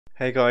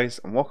Hey guys,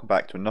 and welcome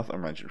back to another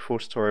Unreal Engine 4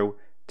 tutorial.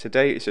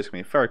 Today is just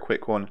going to be a very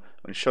quick one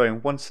on showing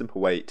one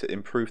simple way to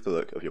improve the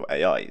look of your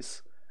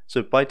AIs.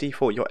 So by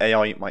default your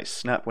AI might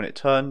snap when it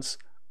turns.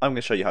 I'm going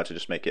to show you how to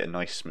just make it a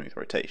nice smooth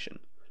rotation.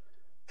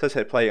 So let's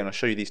hit play and I'll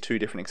show you these two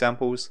different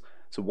examples.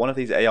 So one of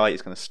these AI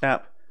is going to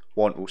snap,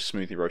 one will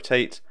smoothly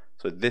rotate.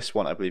 So this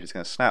one I believe is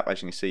going to snap.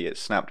 As you can see, it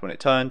snapped when it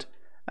turned,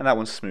 and that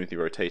one's smoothly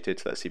rotated.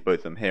 So let's see both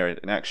of them here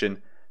in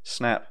action: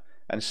 snap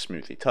and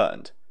smoothly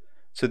turned.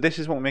 So this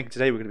is what we're making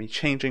today. We're going to be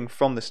changing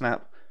from the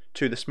snap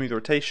to the smooth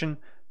rotation,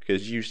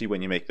 because usually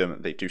when you make them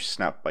they do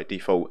snap by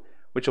default,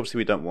 which obviously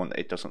we don't want.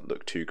 It doesn't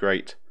look too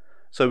great.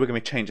 So we're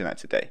going to be changing that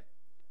today.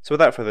 So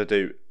without further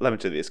ado, let me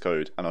do this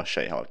code and I'll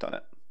show you how I've done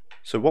it.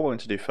 So what we want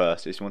to do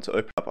first is we want to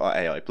open up our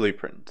AI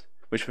blueprint,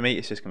 which for me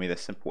is just going to be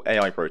this simple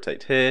AI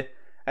rotate here,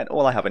 and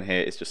all I have in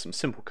here is just some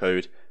simple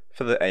code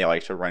for the AI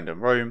to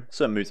random roam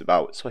so it moves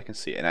about so I can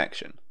see it in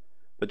action.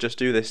 But just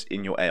do this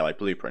in your AI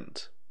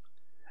blueprint.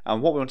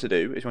 And what we want to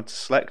do is we want to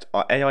select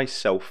our AI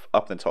self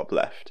up in the top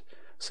left.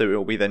 So it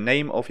will be the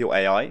name of your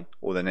AI,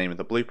 or the name of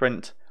the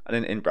blueprint, and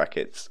then in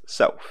brackets,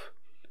 self.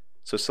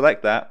 So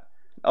select that.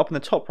 Up in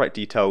the top right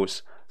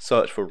details,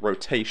 search for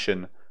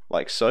rotation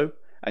like so,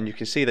 and you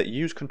can see that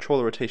use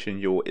controller rotation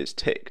yaw is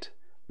ticked.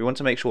 We want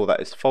to make sure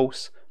that is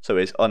false, so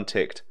it is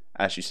unticked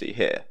as you see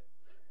here.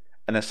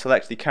 And then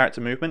select the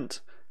character movement,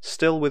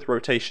 still with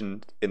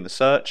rotation in the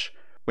search.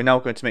 We're now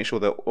going to make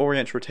sure that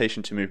orient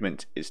rotation to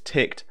movement is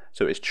ticked,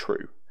 so it's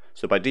true.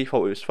 So by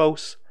default it was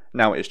false,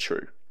 now it is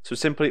true. So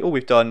simply all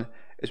we've done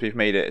is we've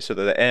made it so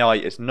that the AI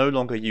is no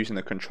longer using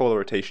the controller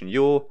rotation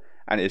yaw,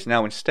 and it is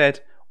now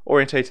instead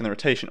orientating the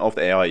rotation of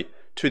the AI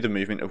to the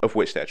movement of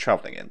which they're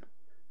travelling in.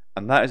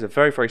 And that is a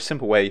very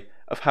simple way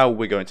of how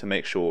we're going to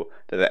make sure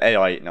that the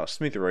AI now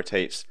smoothly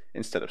rotates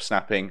instead of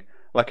snapping.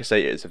 Like I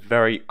say, it is a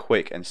very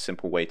quick and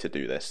simple way to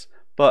do this,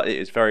 but it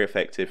is very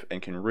effective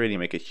and can really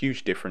make a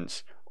huge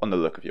difference on the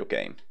look of your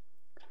game.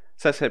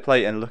 So let's hit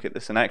play and look at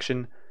this in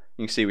action.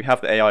 You can see we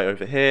have the AI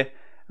over here,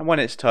 and when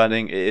it's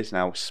turning it is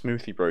now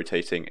smoothly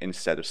rotating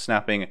instead of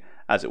snapping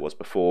as it was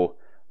before.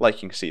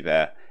 Like you can see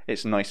there,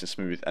 it's nice and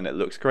smooth and it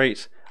looks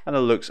great, and it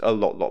looks a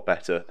lot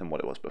better than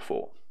what it was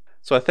before.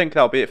 So I think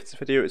that'll be it for this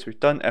video, as we've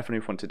done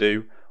everything we want to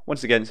do.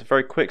 Once again, it's a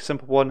very quick,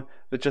 simple one,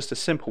 but just a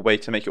simple way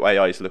to make your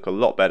AIs look a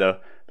lot better,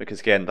 because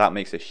again, that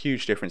makes a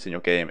huge difference in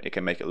your game. It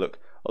can make it look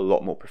a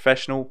lot more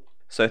professional.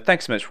 So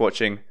thanks so much for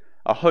watching.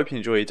 I hope you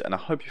enjoyed and I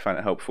hope you found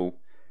it helpful,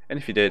 and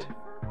if you did,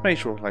 make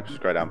sure to like and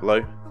subscribe down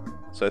below.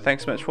 So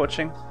thanks so much for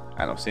watching,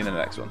 and I'll see you in the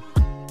next one.